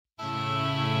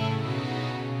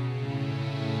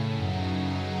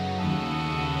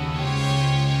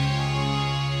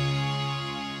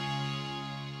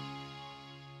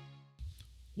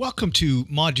Welcome to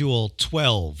Module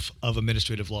 12 of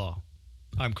Administrative Law.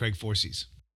 I'm Craig Forces.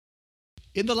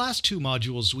 In the last two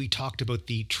modules, we talked about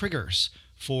the triggers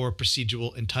for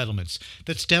procedural entitlements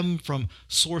that stem from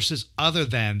sources other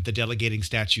than the delegating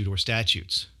statute or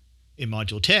statutes. In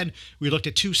Module 10, we looked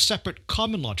at two separate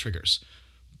common law triggers.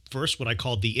 First, what I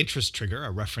called the interest trigger,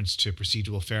 a reference to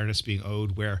procedural fairness being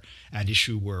owed where at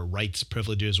issue were rights,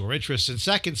 privileges, or interests. And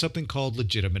second, something called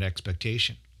legitimate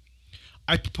expectation.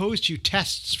 I proposed to you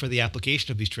tests for the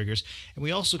application of these triggers, and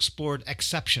we also explored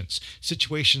exceptions,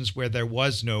 situations where there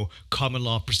was no common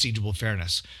law procedural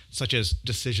fairness, such as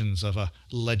decisions of a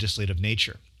legislative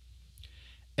nature.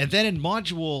 And then in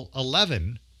Module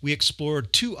 11, we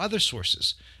explored two other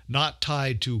sources, not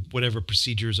tied to whatever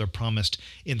procedures are promised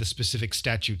in the specific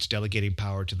statutes delegating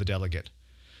power to the delegate.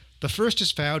 The first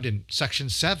is found in Section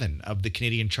 7 of the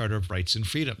Canadian Charter of Rights and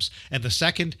Freedoms, and the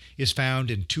second is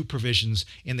found in two provisions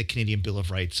in the Canadian Bill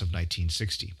of Rights of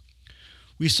 1960.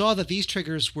 We saw that these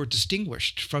triggers were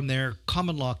distinguished from their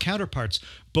common law counterparts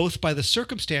both by the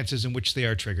circumstances in which they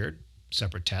are triggered,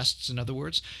 separate tests in other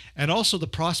words, and also the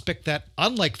prospect that,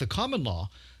 unlike the common law,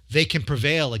 they can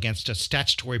prevail against a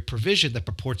statutory provision that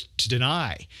purports to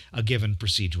deny a given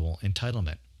procedural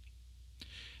entitlement.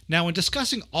 Now, in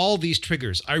discussing all these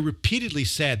triggers, I repeatedly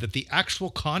said that the actual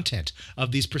content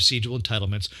of these procedural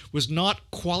entitlements was not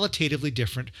qualitatively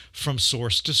different from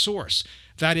source to source.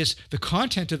 That is, the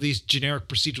content of these generic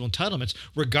procedural entitlements,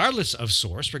 regardless of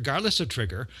source, regardless of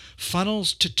trigger,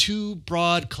 funnels to two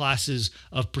broad classes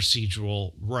of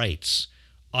procedural rights.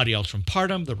 Audi altrum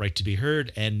partem, the right to be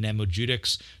heard, and nemo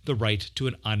judex, the right to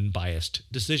an unbiased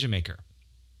decision-maker.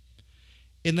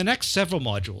 In the next several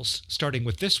modules, starting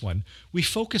with this one, we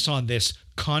focus on this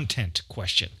content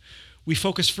question. We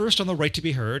focus first on the right to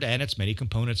be heard and its many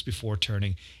components before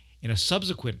turning in a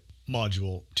subsequent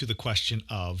module to the question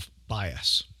of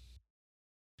bias.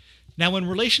 Now, in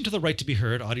relation to the right to be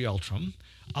heard, Audi altrum,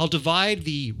 I'll divide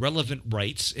the relevant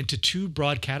rights into two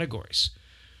broad categories.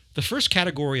 The first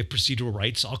category of procedural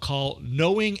rights I'll call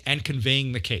knowing and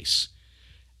conveying the case.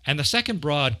 And the second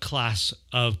broad class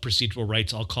of procedural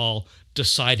rights I'll call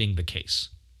deciding the case.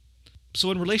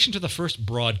 So in relation to the first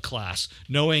broad class,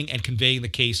 knowing and conveying the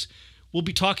case, we'll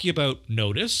be talking about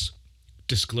notice,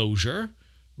 disclosure,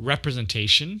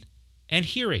 representation, and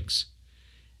hearings.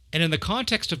 And in the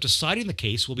context of deciding the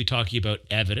case, we'll be talking about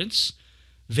evidence,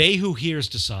 they who hears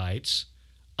decides,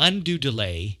 undue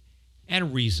delay,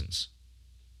 and reasons.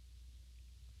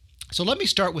 So let me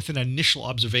start with an initial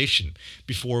observation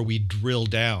before we drill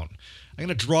down. I'm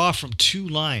going to draw from two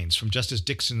lines from Justice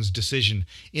Dixon's decision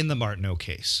in the Martineau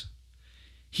case.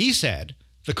 He said,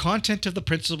 the content of the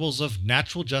principles of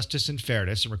natural justice and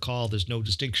fairness, and recall there's no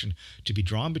distinction to be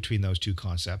drawn between those two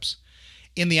concepts,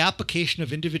 in the application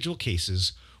of individual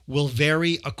cases will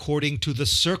vary according to the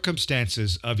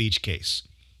circumstances of each case.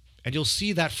 And you'll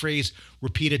see that phrase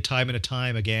repeated time and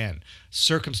time again.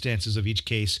 Circumstances of each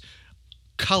case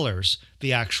colors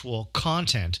the actual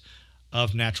content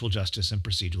of natural justice and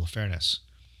procedural fairness.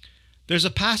 There's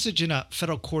a passage in a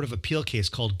federal court of appeal case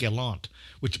called Gallant,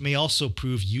 which may also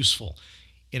prove useful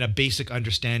in a basic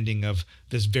understanding of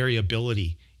this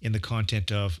variability in the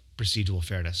content of procedural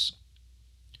fairness.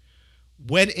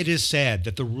 When it is said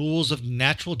that the rules of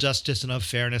natural justice and of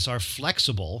fairness are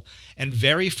flexible and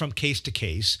vary from case to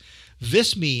case,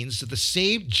 this means that the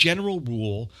same general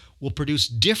rule will produce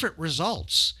different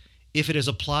results if it is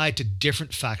applied to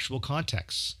different factual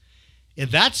contexts. In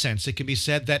that sense, it can be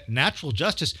said that natural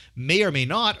justice may or may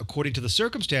not, according to the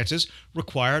circumstances,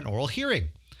 require an oral hearing.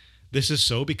 This is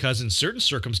so because in certain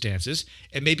circumstances,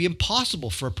 it may be impossible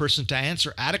for a person to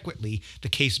answer adequately the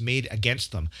case made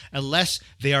against them unless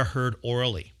they are heard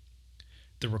orally.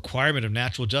 The requirement of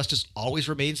natural justice always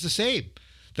remains the same,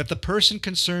 that the person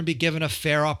concerned be given a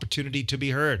fair opportunity to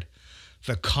be heard.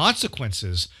 The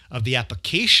consequences of the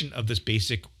application of this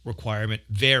basic requirement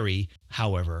vary,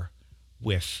 however,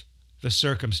 with the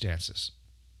circumstances.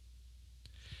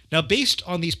 Now, based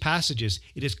on these passages,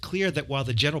 it is clear that while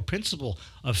the general principle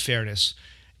of fairness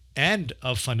and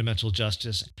of fundamental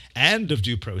justice and of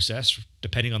due process,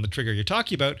 depending on the trigger you're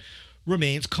talking about,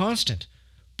 remains constant,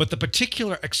 but the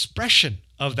particular expression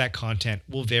of that content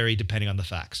will vary depending on the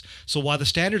facts. So while the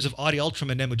standards of Audi altrum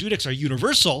and nemo judex are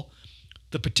universal,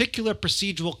 the particular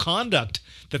procedural conduct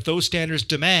that those standards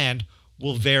demand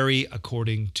will vary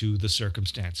according to the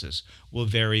circumstances, will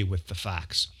vary with the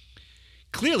facts.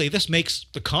 Clearly, this makes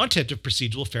the content of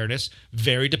procedural fairness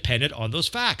very dependent on those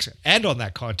facts and on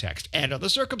that context and on the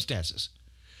circumstances.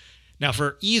 Now,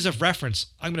 for ease of reference,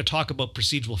 I'm going to talk about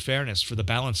procedural fairness for the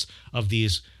balance of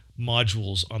these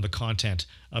modules on the content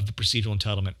of the procedural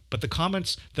entitlement, but the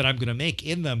comments that I'm going to make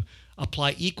in them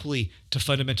apply equally to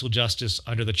fundamental justice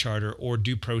under the Charter or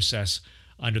due process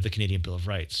under the Canadian Bill of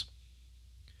Rights.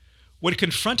 When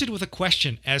confronted with a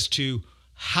question as to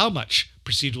how much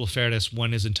procedural fairness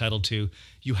one is entitled to,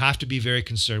 you have to be very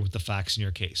concerned with the facts in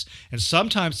your case. And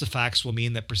sometimes the facts will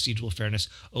mean that procedural fairness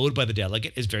owed by the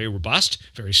delegate is very robust,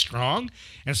 very strong,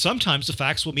 and sometimes the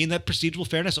facts will mean that procedural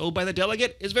fairness owed by the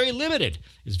delegate is very limited,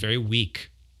 is very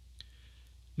weak.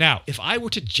 Now, if I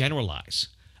were to generalize,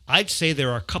 I'd say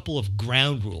there are a couple of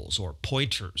ground rules or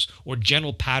pointers or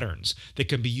general patterns that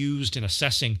can be used in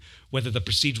assessing whether the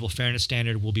procedural fairness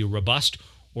standard will be robust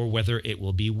or whether it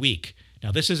will be weak.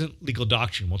 Now, this isn't legal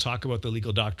doctrine. We'll talk about the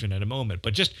legal doctrine in a moment,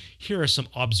 but just here are some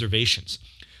observations.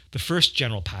 The first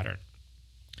general pattern.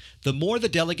 The more the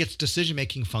delegate's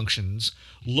decision-making functions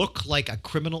look like a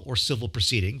criminal or civil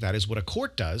proceeding, that is what a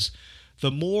court does, the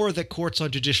more that courts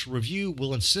on judicial review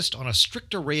will insist on a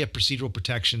strict array of procedural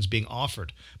protections being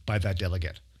offered by that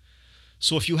delegate.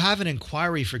 So if you have an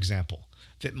inquiry, for example,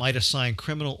 that might assign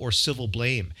criminal or civil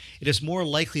blame, it is more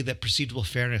likely that procedural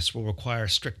fairness will require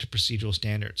strict procedural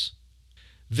standards.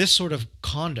 This sort of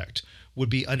conduct would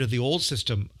be under the old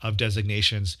system of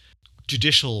designations,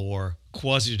 judicial or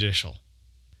quasi-judicial.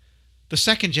 The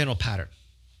second general pattern,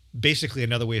 basically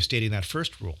another way of stating that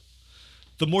first rule.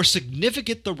 The more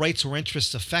significant the rights or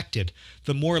interests affected,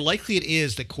 the more likely it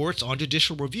is that courts on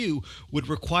judicial review would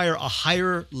require a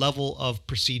higher level of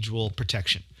procedural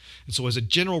protection. And so as a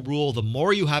general rule, the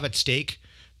more you have at stake,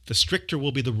 the stricter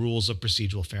will be the rules of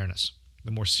procedural fairness. The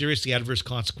more serious the adverse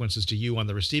consequences to you on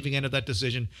the receiving end of that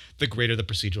decision, the greater the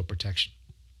procedural protection.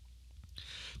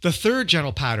 The third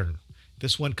general pattern,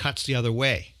 this one cuts the other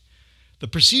way. The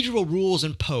procedural rules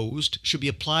imposed should be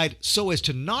applied so as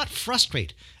to not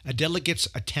frustrate a delegate's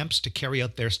attempts to carry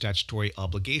out their statutory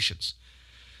obligations.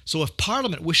 So if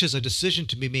Parliament wishes a decision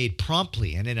to be made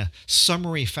promptly and in a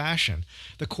summary fashion,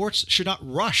 the courts should not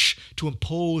rush to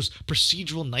impose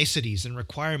procedural niceties and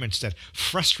requirements that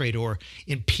frustrate or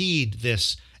impede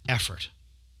this effort.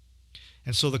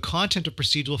 And so the content of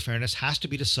procedural fairness has to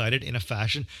be decided in a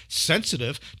fashion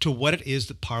sensitive to what it is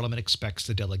that Parliament expects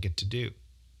the delegate to do.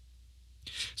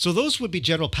 So those would be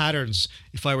general patterns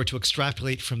if I were to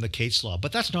extrapolate from the case law,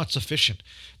 but that's not sufficient.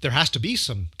 There has to be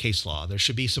some case law. There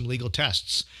should be some legal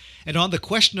tests. And on the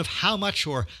question of how much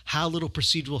or how little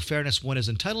procedural fairness one is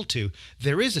entitled to,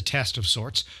 there is a test of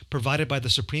sorts provided by the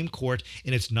Supreme Court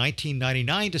in its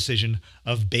 1999 decision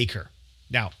of Baker.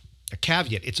 Now, a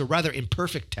caveat, it's a rather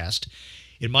imperfect test.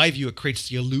 In my view, it creates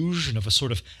the illusion of a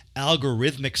sort of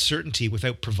algorithmic certainty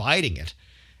without providing it.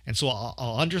 And so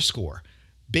I'll underscore,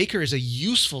 Baker is a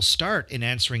useful start in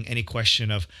answering any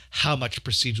question of how much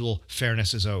procedural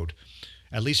fairness is owed,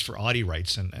 at least for Audi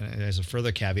rights. And as a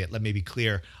further caveat, let me be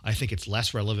clear, I think it's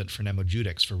less relevant for Nemo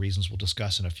Judex for reasons we'll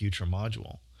discuss in a future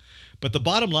module. But the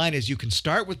bottom line is you can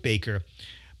start with Baker,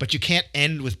 but you can't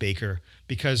end with Baker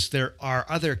because there are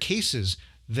other cases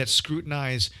that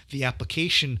scrutinize the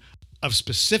application of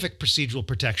specific procedural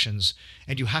protections,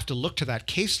 and you have to look to that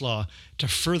case law to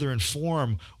further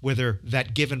inform whether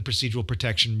that given procedural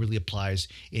protection really applies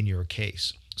in your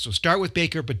case. So start with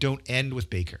Baker, but don't end with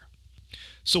Baker.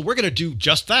 So we're going to do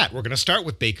just that. We're going to start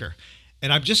with Baker,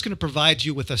 and I'm just going to provide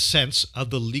you with a sense of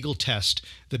the legal test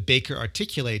that Baker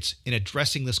articulates in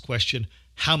addressing this question,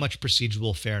 how much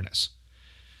procedural fairness?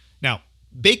 Now,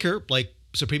 Baker, like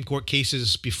Supreme Court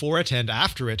cases before it and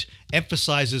after it,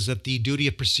 emphasizes that the duty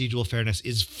of procedural fairness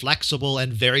is flexible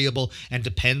and variable and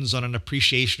depends on an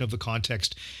appreciation of the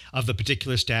context of the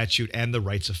particular statute and the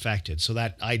rights affected. So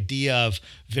that idea of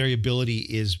variability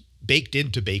is baked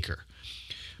into Baker.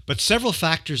 But several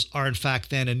factors are in fact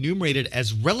then enumerated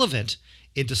as relevant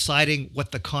in deciding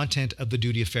what the content of the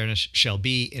duty of fairness shall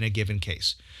be in a given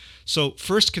case. So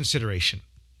first consideration,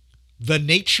 the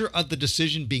nature of the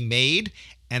decision being made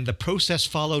and the process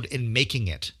followed in making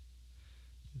it.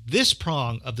 This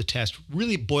prong of the test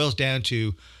really boils down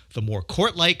to the more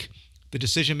court-like the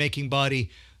decision-making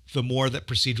body, the more that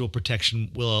procedural protection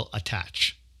will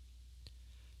attach.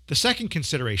 The second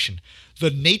consideration,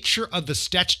 the nature of the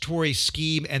statutory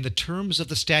scheme and the terms of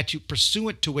the statute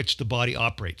pursuant to which the body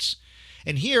operates.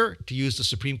 And here, to use the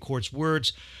Supreme Court's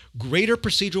words, greater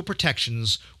procedural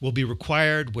protections will be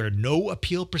required where no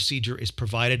appeal procedure is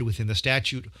provided within the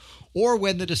statute or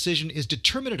when the decision is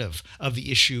determinative of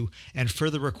the issue and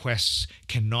further requests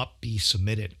cannot be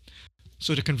submitted.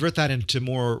 So to convert that into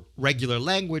more regular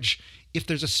language, if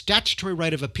there's a statutory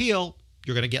right of appeal,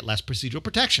 you're going to get less procedural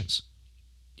protections.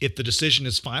 If the decision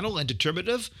is final and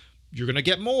determinative, you're going to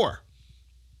get more.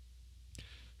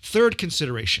 Third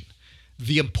consideration,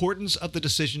 the importance of the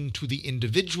decision to the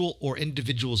individual or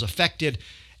individuals affected,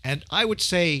 and I would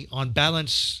say, on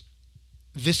balance,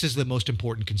 this is the most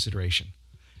important consideration.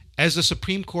 As the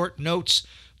Supreme Court notes,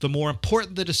 the more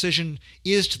important the decision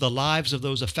is to the lives of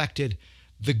those affected,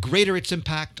 the greater its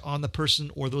impact on the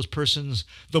person or those persons,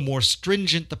 the more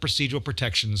stringent the procedural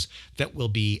protections that will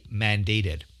be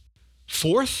mandated.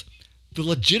 Fourth, the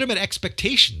legitimate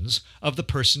expectations of the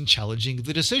person challenging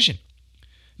the decision.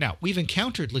 Now, we've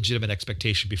encountered legitimate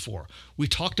expectation before. We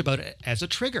talked about it as a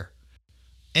trigger.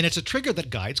 And it's a trigger that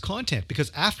guides content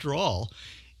because, after all,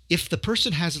 if the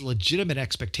person has a legitimate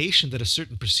expectation that a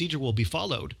certain procedure will be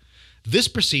followed, this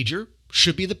procedure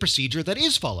should be the procedure that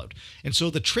is followed. And so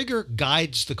the trigger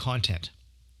guides the content.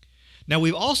 Now,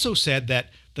 we've also said that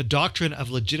the doctrine of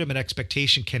legitimate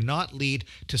expectation cannot lead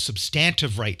to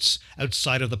substantive rights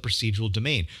outside of the procedural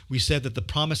domain. We said that the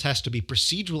promise has to be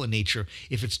procedural in nature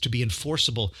if it's to be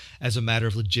enforceable as a matter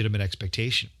of legitimate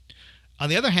expectation. On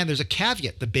the other hand, there's a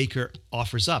caveat that Baker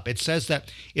offers up. It says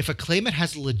that if a claimant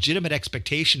has a legitimate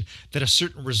expectation that a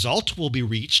certain result will be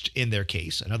reached in their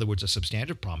case, in other words, a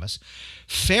substantive promise,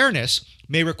 fairness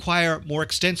may require more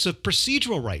extensive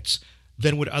procedural rights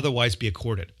than would otherwise be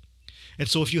accorded. And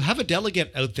so if you have a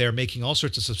delegate out there making all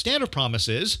sorts of substantive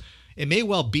promises, it may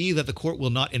well be that the court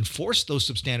will not enforce those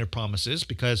substantive promises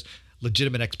because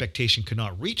legitimate expectation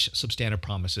cannot reach substantive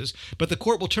promises, but the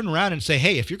court will turn around and say,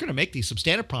 hey, if you're going to make these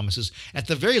substantive promises, at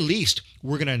the very least,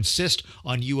 we're going to insist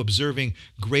on you observing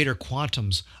greater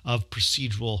quantums of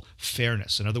procedural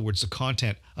fairness. In other words, the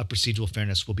content of procedural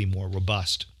fairness will be more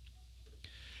robust.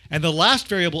 And the last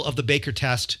variable of the Baker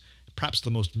test, perhaps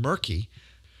the most murky,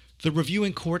 the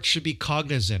reviewing court should be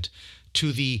cognizant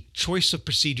to the choice of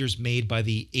procedures made by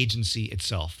the agency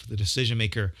itself, the decision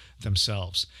maker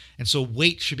themselves. And so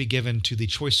weight should be given to the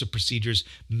choice of procedures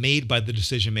made by the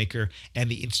decision maker and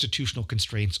the institutional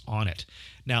constraints on it.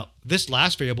 Now, this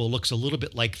last variable looks a little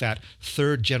bit like that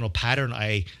third general pattern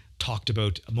I talked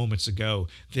about moments ago,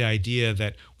 the idea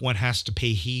that one has to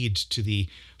pay heed to the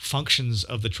functions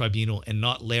of the tribunal and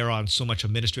not layer on so much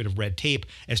administrative red tape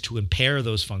as to impair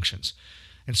those functions.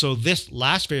 And so this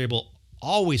last variable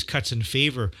always cuts in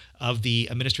favor of the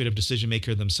administrative decision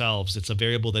maker themselves. It's a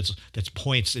variable that's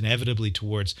points inevitably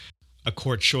towards a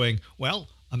court showing, well,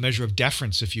 a measure of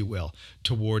deference, if you will,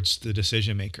 towards the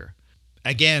decision maker.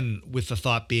 Again, with the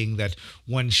thought being that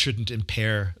one shouldn't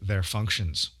impair their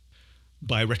functions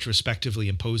by retrospectively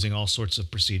imposing all sorts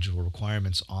of procedural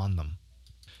requirements on them.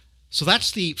 So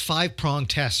that's the five-prong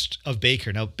test of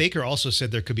Baker. Now, Baker also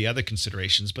said there could be other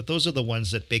considerations, but those are the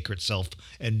ones that Baker itself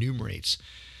enumerates.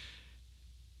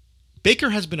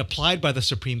 Baker has been applied by the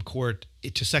Supreme Court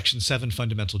to Section 7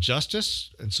 fundamental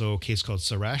justice, and so a case called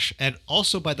Saresh, and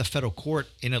also by the federal court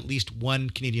in at least one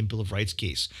Canadian Bill of Rights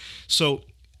case. So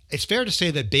it's fair to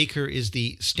say that Baker is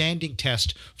the standing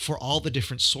test for all the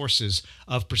different sources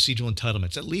of procedural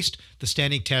entitlements, at least the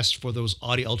standing test for those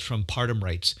adi ultram partem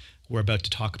rights we're about to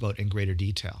talk about in greater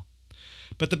detail.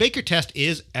 But the Baker test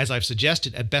is, as I've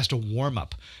suggested, at best a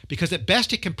warm-up, because at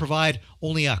best it can provide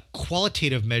only a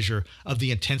qualitative measure of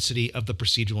the intensity of the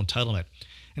procedural entitlement.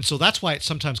 And so that's why it's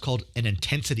sometimes called an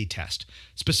intensity test.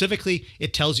 Specifically,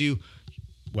 it tells you,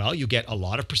 well, you get a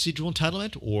lot of procedural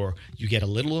entitlement, or you get a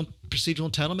little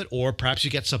procedural entitlement, or perhaps you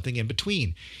get something in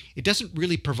between. It doesn't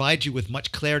really provide you with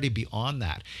much clarity beyond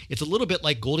that. It's a little bit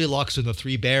like Goldilocks and the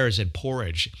Three Bears and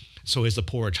porridge. So is the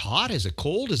porridge hot? Is it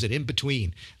cold? Is it in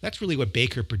between? That's really what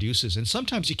Baker produces. And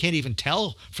sometimes you can't even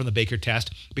tell from the Baker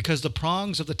test because the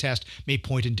prongs of the test may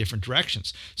point in different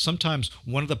directions. Sometimes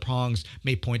one of the prongs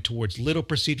may point towards little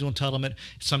procedural entitlement.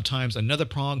 Sometimes another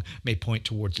prong may point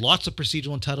towards lots of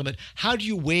procedural entitlement. How do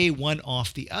you weigh one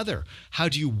off the other? How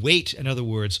do you weight, in other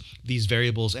words, these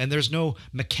variables? And there's no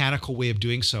mechanical way of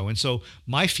doing so. And so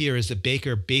my fear is that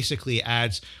Baker basically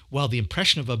adds, well, the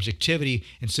impression of objectivity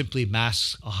and simply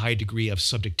masks a high degree of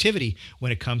subjectivity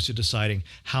when it comes to deciding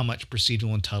how much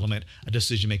procedural entitlement a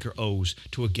decision maker owes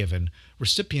to a given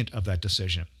recipient of that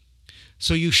decision.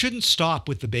 So you shouldn't stop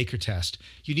with the Baker test.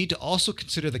 You need to also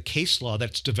consider the case law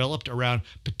that's developed around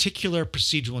particular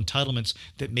procedural entitlements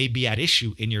that may be at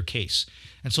issue in your case.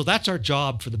 And so that's our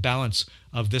job for the balance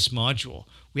of this module.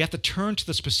 We have to turn to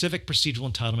the specific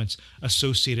procedural entitlements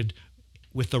associated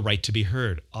with the right to be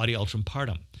heard, adi ultram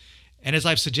partem. And as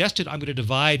I've suggested, I'm going to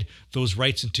divide those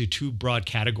rights into two broad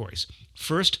categories.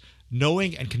 First,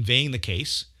 knowing and conveying the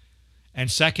case, and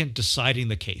second, deciding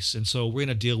the case. And so we're going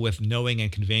to deal with knowing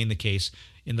and conveying the case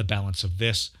in the balance of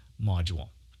this module.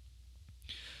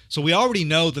 So we already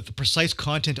know that the precise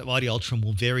content of ad ultram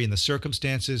will vary in the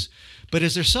circumstances, but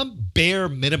is there some bare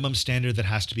minimum standard that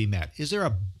has to be met? Is there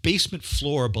a basement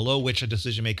floor below which a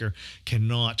decision maker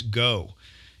cannot go?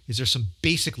 Is there some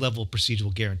basic level of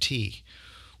procedural guarantee?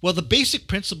 Well, the basic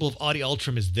principle of ad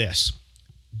ultram is this.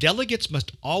 Delegates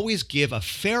must always give a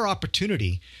fair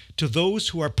opportunity to those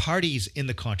who are parties in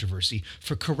the controversy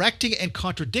for correcting and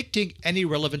contradicting any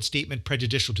relevant statement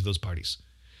prejudicial to those parties.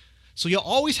 So you'll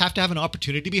always have to have an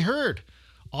opportunity to be heard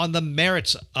on the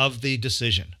merits of the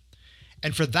decision.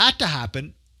 And for that to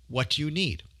happen, what do you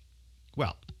need?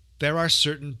 Well, there are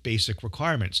certain basic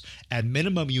requirements. At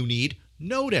minimum, you need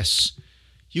notice.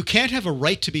 You can't have a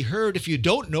right to be heard if you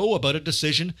don't know about a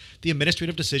decision the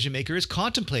administrative decision maker is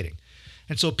contemplating.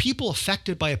 And so people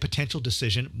affected by a potential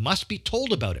decision must be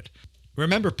told about it.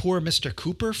 Remember poor Mr.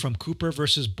 Cooper from Cooper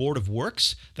versus Board of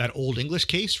Works, that old English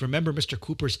case? Remember Mr.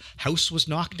 Cooper's house was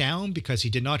knocked down because he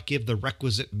did not give the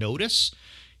requisite notice?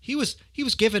 He was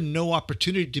given no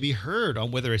opportunity to be heard on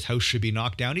whether his house should be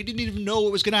knocked down. He didn't even know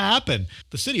what was going to happen.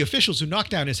 The city officials who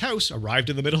knocked down his house arrived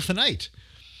in the middle of the night.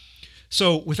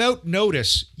 So without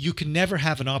notice, you can never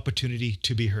have an opportunity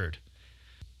to be heard.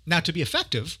 Now, to be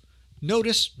effective,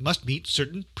 notice must meet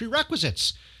certain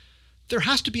prerequisites. There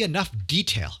has to be enough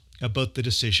detail about the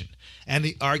decision and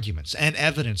the arguments and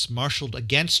evidence marshaled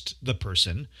against the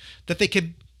person that they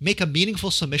can make a meaningful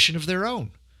submission of their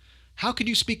own. How can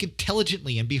you speak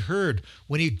intelligently and be heard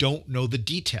when you don't know the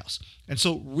details? And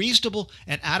so reasonable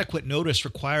and adequate notice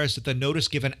requires that the notice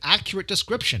give an accurate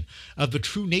description of the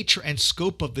true nature and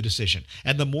scope of the decision,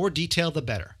 and the more detail, the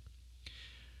better.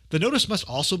 The notice must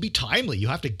also be timely. You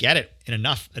have to get it in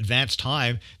enough advance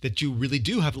time that you really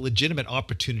do have a legitimate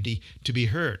opportunity to be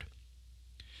heard.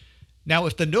 Now,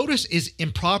 if the notice is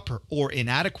improper or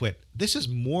inadequate, this is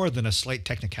more than a slight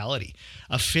technicality.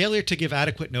 A failure to give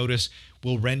adequate notice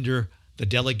will render the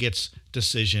delegate's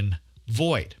decision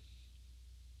void.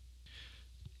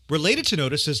 Related to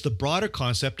notice is the broader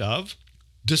concept of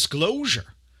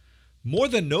disclosure. More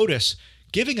than notice,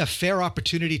 giving a fair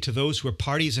opportunity to those who are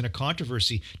parties in a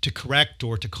controversy to correct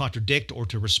or to contradict or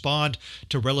to respond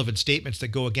to relevant statements that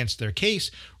go against their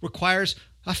case requires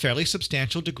a fairly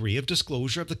substantial degree of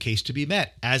disclosure of the case to be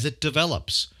met as it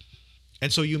develops.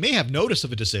 And so you may have notice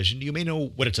of a decision, you may know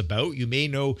what it's about, you may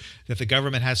know that the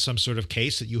government has some sort of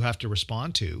case that you have to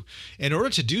respond to. In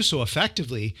order to do so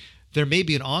effectively, there may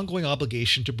be an ongoing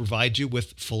obligation to provide you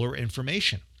with fuller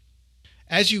information.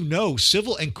 As you know,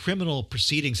 civil and criminal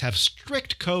proceedings have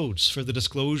strict codes for the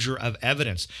disclosure of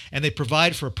evidence, and they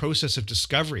provide for a process of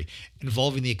discovery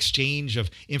involving the exchange of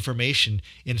information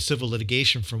in civil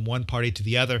litigation from one party to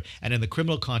the other. And in the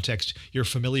criminal context, you're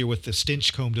familiar with the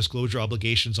Stinchcombe disclosure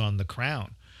obligations on the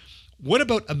Crown. What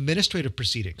about administrative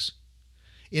proceedings?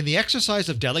 In the exercise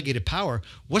of delegated power,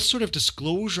 what sort of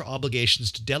disclosure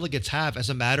obligations do delegates have as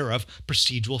a matter of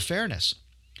procedural fairness?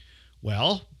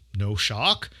 Well, no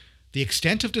shock. The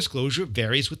extent of disclosure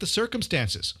varies with the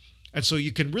circumstances. And so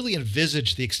you can really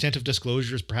envisage the extent of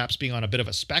disclosure as perhaps being on a bit of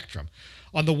a spectrum.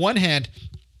 On the one hand,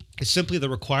 it's simply the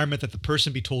requirement that the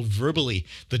person be told verbally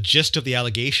the gist of the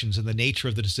allegations and the nature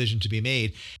of the decision to be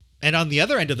made. And on the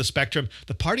other end of the spectrum,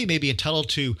 the party may be entitled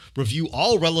to review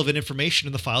all relevant information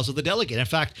in the files of the delegate. In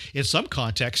fact, in some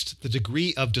contexts, the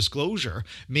degree of disclosure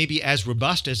may be as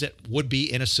robust as it would be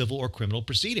in a civil or criminal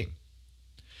proceeding.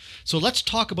 So let's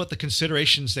talk about the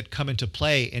considerations that come into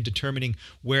play in determining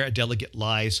where a delegate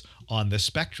lies on this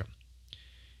spectrum.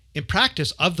 In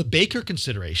practice, of the Baker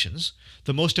considerations,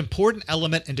 the most important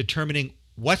element in determining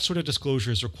what sort of disclosure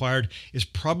is required is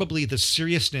probably the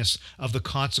seriousness of the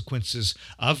consequences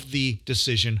of the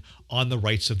decision on the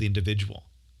rights of the individual.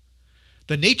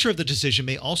 The nature of the decision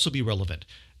may also be relevant.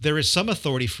 There is some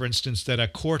authority, for instance, that a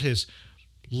court is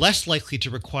less likely to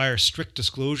require strict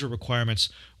disclosure requirements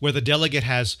where the delegate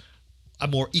has a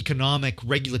more economic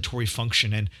regulatory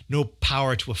function and no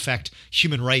power to affect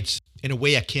human rights in a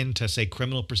way akin to, say,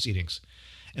 criminal proceedings.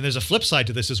 And there's a flip side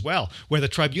to this as well, where the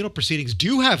tribunal proceedings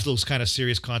do have those kind of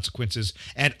serious consequences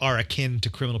and are akin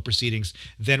to criminal proceedings,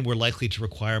 then we're likely to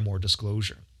require more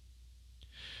disclosure.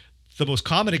 The most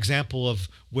common example of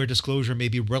where disclosure may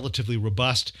be relatively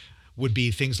robust would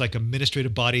be things like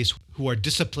administrative bodies who are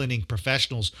disciplining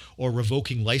professionals or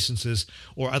revoking licenses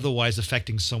or otherwise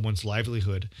affecting someone's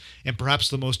livelihood. And perhaps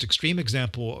the most extreme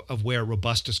example of where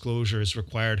robust disclosure is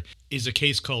required is a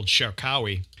case called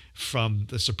Sharkawi from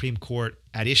the Supreme Court.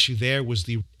 At issue there was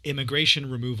the immigration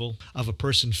removal of a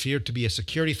person feared to be a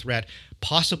security threat,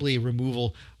 possibly a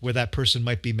removal where that person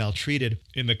might be maltreated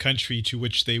in the country to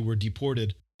which they were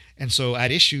deported. And so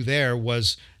at issue there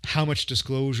was how much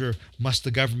disclosure must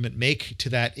the government make to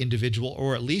that individual,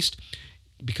 or at least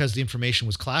because the information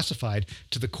was classified,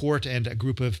 to the court and a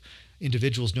group of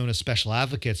individuals known as special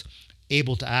advocates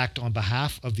able to act on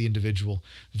behalf of the individual.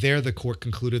 There, the court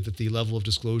concluded that the level of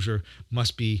disclosure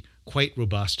must be quite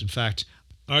robust. In fact,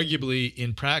 arguably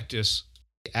in practice,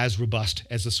 as robust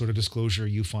as the sort of disclosure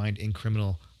you find in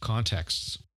criminal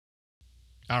contexts.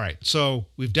 All right, so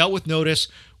we've dealt with notice,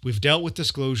 we've dealt with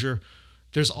disclosure.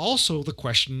 There's also the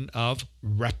question of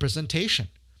representation.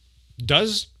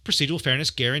 Does procedural fairness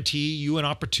guarantee you an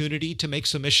opportunity to make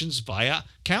submissions via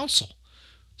counsel,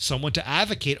 someone to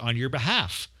advocate on your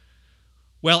behalf?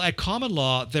 Well, at common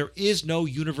law, there is no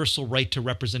universal right to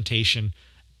representation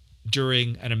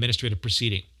during an administrative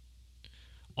proceeding.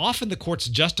 Often the courts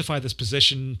justify this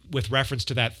position with reference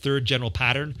to that third general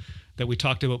pattern that we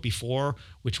talked about before,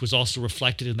 which was also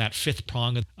reflected in that fifth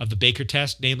prong of the Baker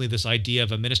test, namely this idea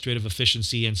of administrative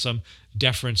efficiency and some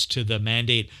deference to the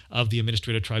mandate of the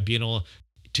administrative tribunal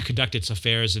to conduct its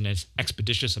affairs in as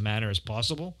expeditious a manner as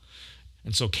possible.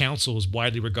 And so counsel is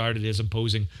widely regarded as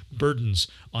imposing burdens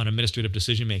on administrative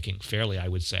decision-making, fairly, I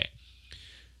would say.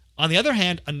 On the other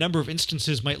hand, a number of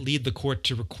instances might lead the court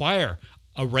to require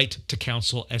a right to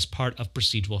counsel as part of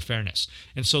procedural fairness.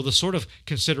 And so the sort of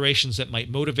considerations that might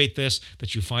motivate this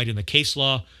that you find in the case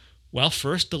law, well,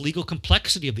 first, the legal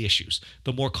complexity of the issues.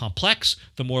 The more complex,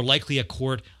 the more likely a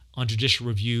court on judicial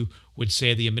review would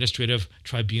say the administrative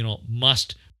tribunal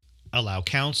must allow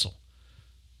counsel.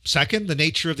 Second, the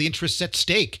nature of the interests at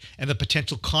stake and the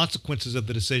potential consequences of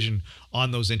the decision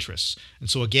on those interests. And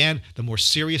so again, the more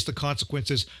serious the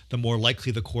consequences, the more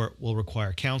likely the court will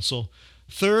require counsel.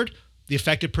 Third, the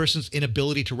affected person's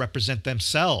inability to represent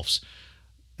themselves.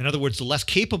 In other words, the less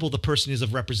capable the person is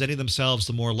of representing themselves,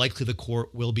 the more likely the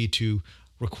court will be to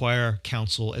require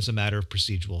counsel as a matter of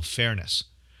procedural fairness.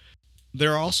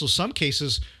 There are also some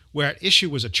cases where at issue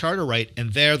was a charter right,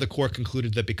 and there the court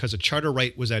concluded that because a charter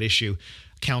right was at issue,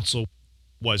 counsel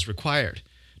was required.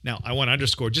 Now, I want to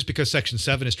underscore, just because Section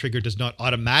 7 is triggered does not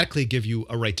automatically give you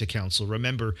a right to counsel.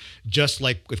 Remember, just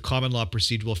like with common law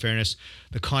procedural fairness,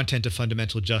 the content of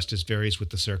fundamental justice varies with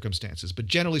the circumstances. But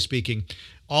generally speaking,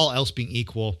 all else being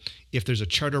equal, if there's a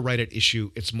charter right at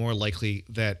issue, it's more likely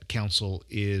that counsel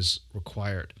is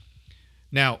required.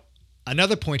 Now,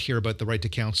 another point here about the right to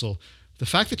counsel, the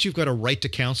fact that you've got a right to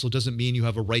counsel doesn't mean you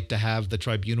have a right to have the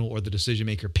tribunal or the decision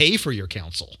maker pay for your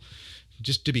counsel.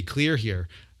 Just to be clear here,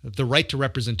 the right to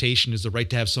representation is the right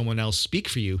to have someone else speak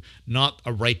for you, not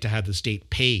a right to have the state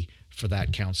pay for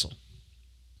that counsel.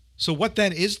 So what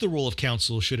then is the role of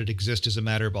counsel should it exist as a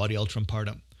matter of audi ultram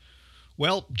partem?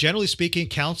 Well, generally speaking,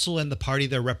 counsel and the party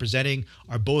they're representing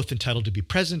are both entitled to be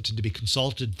present and to be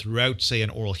consulted throughout, say, an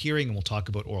oral hearing, and we'll talk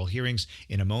about oral hearings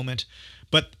in a moment.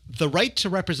 But the right to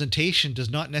representation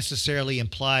does not necessarily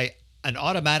imply an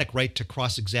automatic right to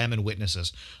cross-examine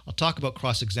witnesses. I'll talk about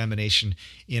cross-examination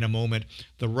in a moment.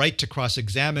 The right to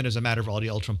cross-examine as a matter of audi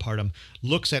ultram partem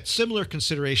looks at similar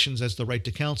considerations as the right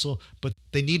to counsel, but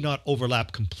they need not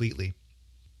overlap completely.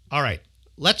 All right,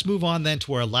 let's move on then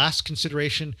to our last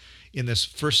consideration in this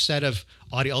first set of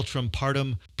audi ultram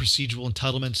partem procedural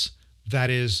entitlements, that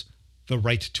is the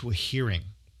right to a hearing.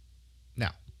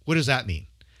 Now, what does that mean?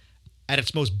 At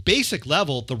its most basic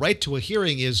level, the right to a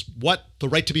hearing is what the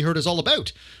right to be heard is all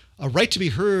about. A right to be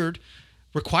heard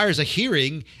requires a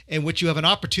hearing in which you have an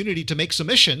opportunity to make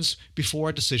submissions before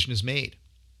a decision is made.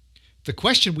 The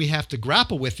question we have to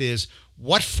grapple with is,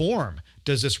 what form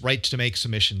does this right to make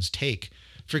submissions take?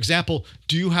 For example,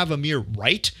 do you have a mere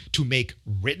right to make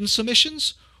written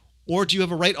submissions, or do you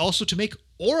have a right also to make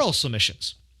oral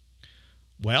submissions?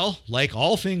 Well, like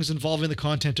all things involving the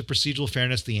content of procedural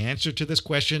fairness, the answer to this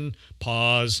question,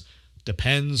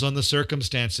 depends on the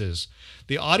circumstances.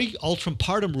 The audi ultram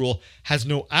partem rule has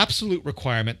no absolute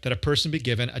requirement that a person be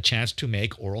given a chance to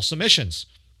make oral submissions.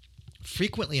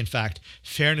 Frequently, in fact,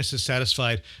 fairness is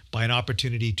satisfied by an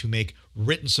opportunity to make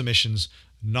written submissions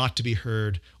not to be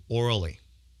heard orally.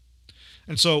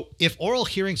 And so if oral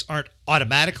hearings aren't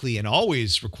automatically and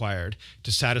always required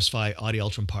to satisfy audi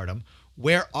ultram partem,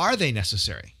 where are they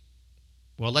necessary?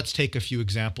 Well, let's take a few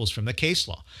examples from the case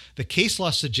law. The case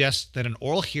law suggests that an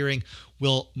oral hearing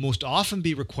will most often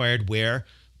be required where,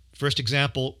 first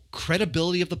example,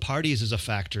 credibility of the parties is a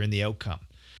factor in the outcome.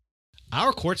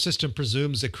 Our court system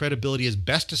presumes that credibility is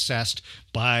best assessed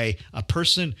by a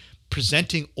person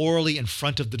presenting orally in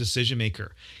front of the decision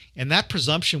maker. And that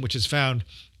presumption, which is found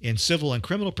in civil and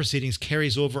criminal proceedings,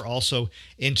 carries over also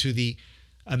into the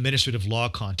administrative law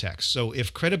context. So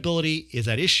if credibility is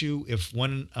at issue, if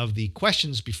one of the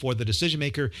questions before the decision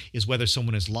maker is whether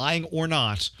someone is lying or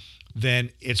not, then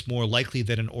it's more likely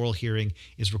that an oral hearing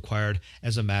is required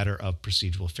as a matter of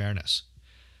procedural fairness.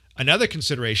 Another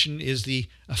consideration is the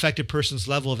affected person's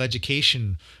level of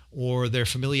education or their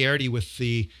familiarity with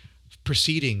the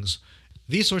proceedings.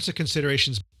 These sorts of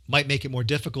considerations might make it more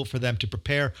difficult for them to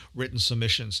prepare written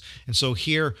submissions. And so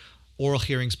here, oral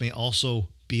hearings may also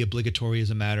be obligatory as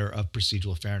a matter of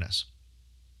procedural fairness.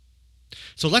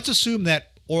 So let's assume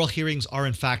that oral hearings are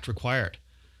in fact required.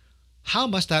 How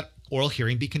must that oral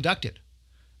hearing be conducted?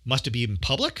 Must it be in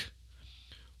public?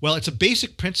 Well, it's a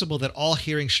basic principle that all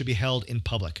hearings should be held in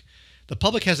public. The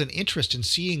public has an interest in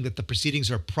seeing that the proceedings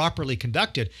are properly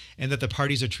conducted and that the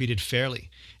parties are treated fairly.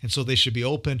 And so they should be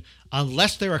open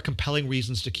unless there are compelling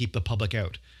reasons to keep the public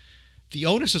out. The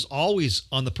onus is always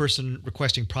on the person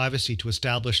requesting privacy to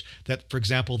establish that, for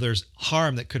example, there's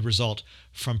harm that could result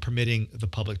from permitting the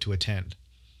public to attend.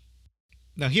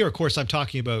 Now here, of course, I'm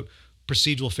talking about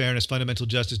procedural fairness, fundamental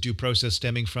justice, due process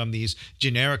stemming from these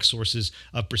generic sources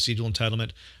of procedural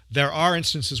entitlement. There are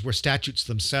instances where statutes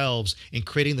themselves, in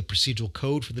creating the procedural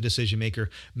code for the decision maker,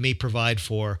 may provide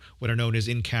for what are known as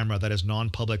in camera, that is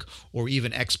non-public, or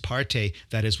even ex parte,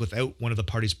 that is without one of the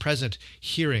parties present,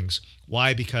 hearings.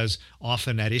 Why? Because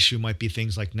often at issue might be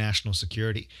things like national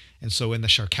security. And so in the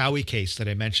Sharkawi case that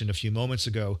I mentioned a few moments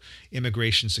ago,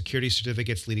 immigration security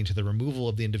certificates leading to the removal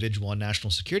of the individual on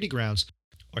national security grounds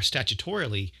are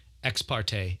statutorily ex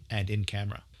parte and in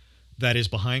camera. That is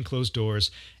behind closed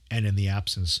doors and in the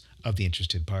absence of the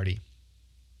interested party.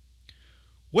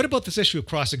 What about this issue of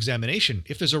cross-examination?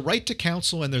 If there's a right to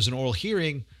counsel and there's an oral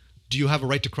hearing, do you have a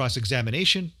right to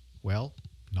cross-examination? Well,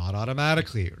 not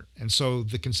automatically. And so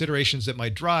the considerations that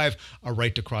might drive a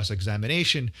right to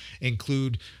cross-examination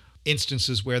include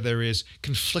instances where there is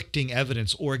conflicting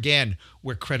evidence, or again,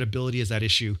 where credibility is at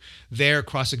issue. There,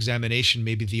 cross-examination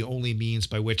may be the only means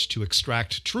by which to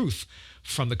extract truth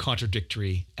from the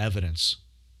contradictory evidence.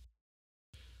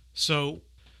 So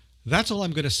that's all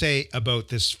I'm going to say about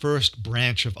this first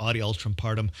branch of Audi Ultram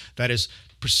Partem, that is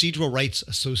procedural rights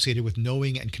associated with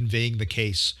knowing and conveying the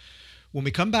case. When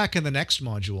we come back in the next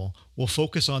module, we'll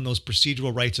focus on those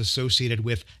procedural rights associated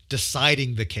with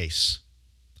deciding the case.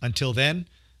 Until then,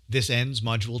 this ends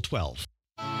Module 12.